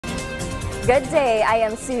Good day, I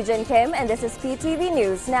am Sujin Kim and this is PTV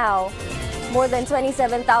News Now. More than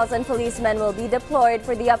 27,000 policemen will be deployed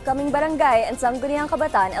for the upcoming barangay and Sangguniang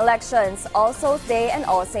Kabataan elections, All Souls Day and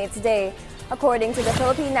All Saints Day. According to the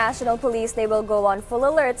Philippine National Police, they will go on full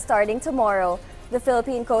alert starting tomorrow. The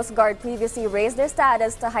Philippine Coast Guard previously raised their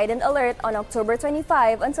status to heightened alert on October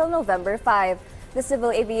 25 until November 5. The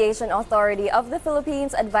Civil Aviation Authority of the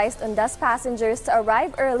Philippines advised Undas passengers to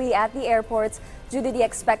arrive early at the airports due to the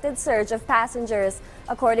expected surge of passengers.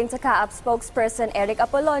 According to CAAP spokesperson Eric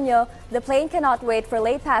Apolonio, the plane cannot wait for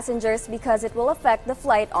late passengers because it will affect the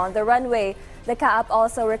flight on the runway. The CAAP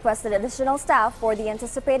also requested additional staff for the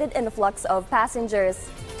anticipated influx of passengers.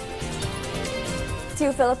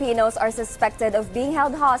 2 Filipinos are suspected of being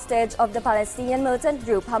held hostage of the Palestinian militant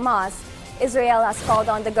group Hamas. Israel has called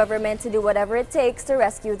on the government to do whatever it takes to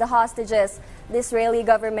rescue the hostages. The Israeli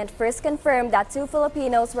government first confirmed that 2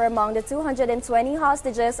 Filipinos were among the 220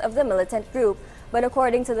 hostages of the militant group. But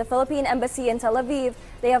according to the Philippine Embassy in Tel Aviv,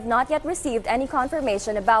 they have not yet received any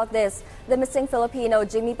confirmation about this. The missing Filipino,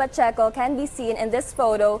 Jimmy Pacheco, can be seen in this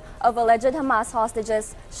photo of alleged Hamas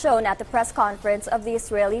hostages shown at the press conference of the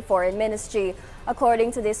Israeli Foreign Ministry.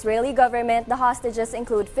 According to the Israeli government, the hostages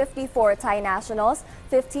include 54 Thai nationals,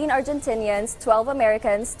 15 Argentinians, 12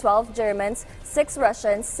 Americans, 12 Germans, 6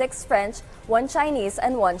 Russians, 6 French, 1 Chinese,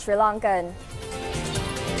 and 1 Sri Lankan.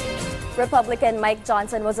 Republican Mike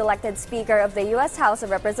Johnson was elected Speaker of the U.S. House of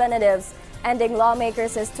Representatives, ending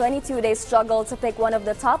lawmakers' 22-day struggle to pick one of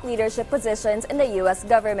the top leadership positions in the U.S.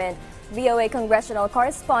 government. VOA congressional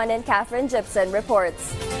correspondent Catherine Gibson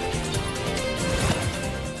reports.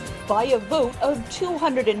 By a vote of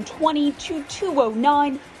 220 to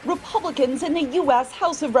 209, Republicans in the U.S.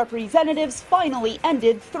 House of Representatives finally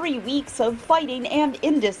ended 3 weeks of fighting and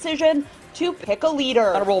indecision to pick a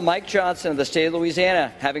leader. Honorable Mike Johnson of the state of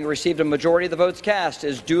Louisiana, having received a majority of the votes cast,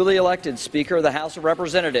 is duly elected Speaker of the House of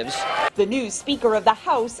Representatives. The new Speaker of the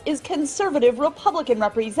House is conservative Republican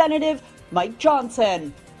Representative Mike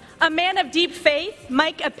Johnson. A man of deep faith,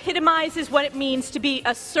 Mike epitomizes what it means to be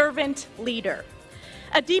a servant leader.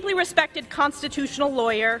 A deeply respected constitutional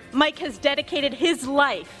lawyer, Mike has dedicated his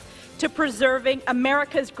life to preserving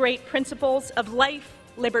America's great principles of life,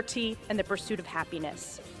 liberty, and the pursuit of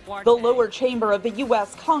happiness. The lower chamber of the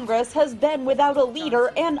U.S. Congress has been without a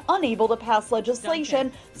leader and unable to pass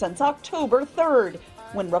legislation since October 3rd,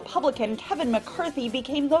 when Republican Kevin McCarthy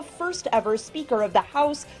became the first ever Speaker of the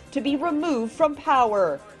House to be removed from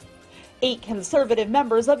power. 8 conservative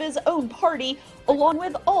members of his own party, along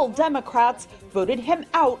with all Democrats, voted him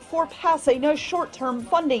out for passing a short-term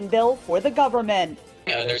funding bill for the government.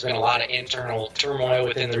 There's been a lot of internal turmoil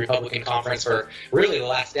within the Republican conference for really the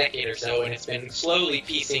last decade or so, and it's been slowly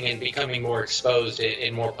piecing and becoming more exposed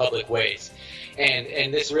in more public ways.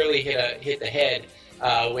 And this really hit the head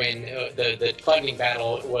when the funding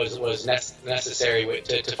battle was necessary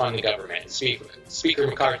to fund the government. Speaker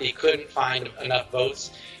McCarthy couldn't find enough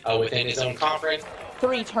votes within his own conference.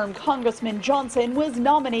 3-term Congressman Johnson was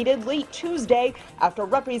nominated late Tuesday after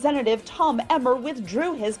Representative Tom Emmer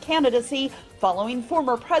withdrew his candidacy following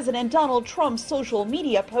former President Donald Trump's social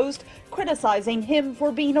media post criticizing him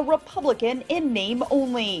for being a Republican in name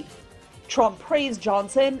only. Trump praised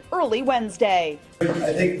Johnson early Wednesday. I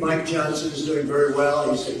think Mike Johnson is doing very well.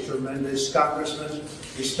 He's a tremendous congressman,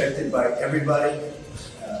 respected by everybody.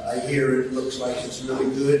 I hear it looks like it's really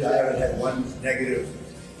good. I haven't had one negative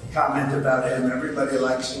comment about him. Everybody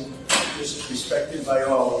likes him, just respected by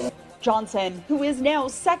all. Johnson, who is now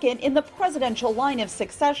second in the presidential line of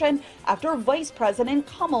succession after Vice President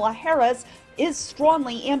Kamala Harris, is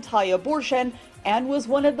strongly anti-abortion and was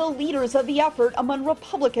one of the leaders of the effort among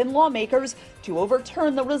Republican lawmakers to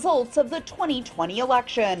overturn the results of the 2020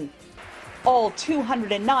 election. All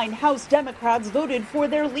 209 House Democrats voted for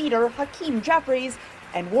their leader, Hakeem Jeffries,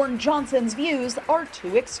 and warned Johnson's views are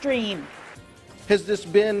too extreme. Has this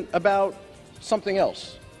been about something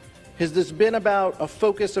else? Has this been about a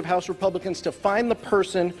focus of House Republicans to find the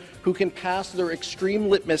person who can pass their extreme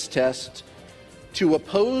litmus test to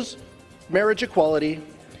oppose marriage equality,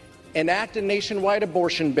 enact a nationwide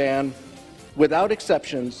abortion ban without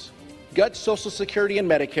exceptions, gut Social Security and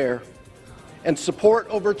Medicare, and support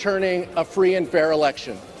overturning a free and fair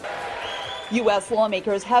election? U.S.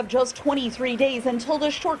 lawmakers have just 23 days until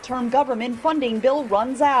the short-term government funding bill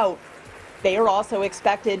runs out. They are also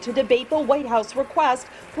expected to debate the White House request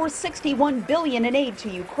for $61 billion in aid to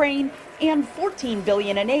Ukraine and $14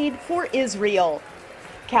 billion in aid for Israel.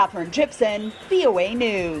 Catherine Gibson, VOA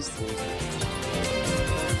News.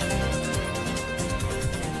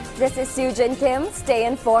 This is Sujin Kim. Stay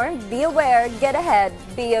informed, be aware, get ahead,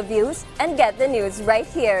 be of use, and get the news right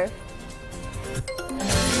here.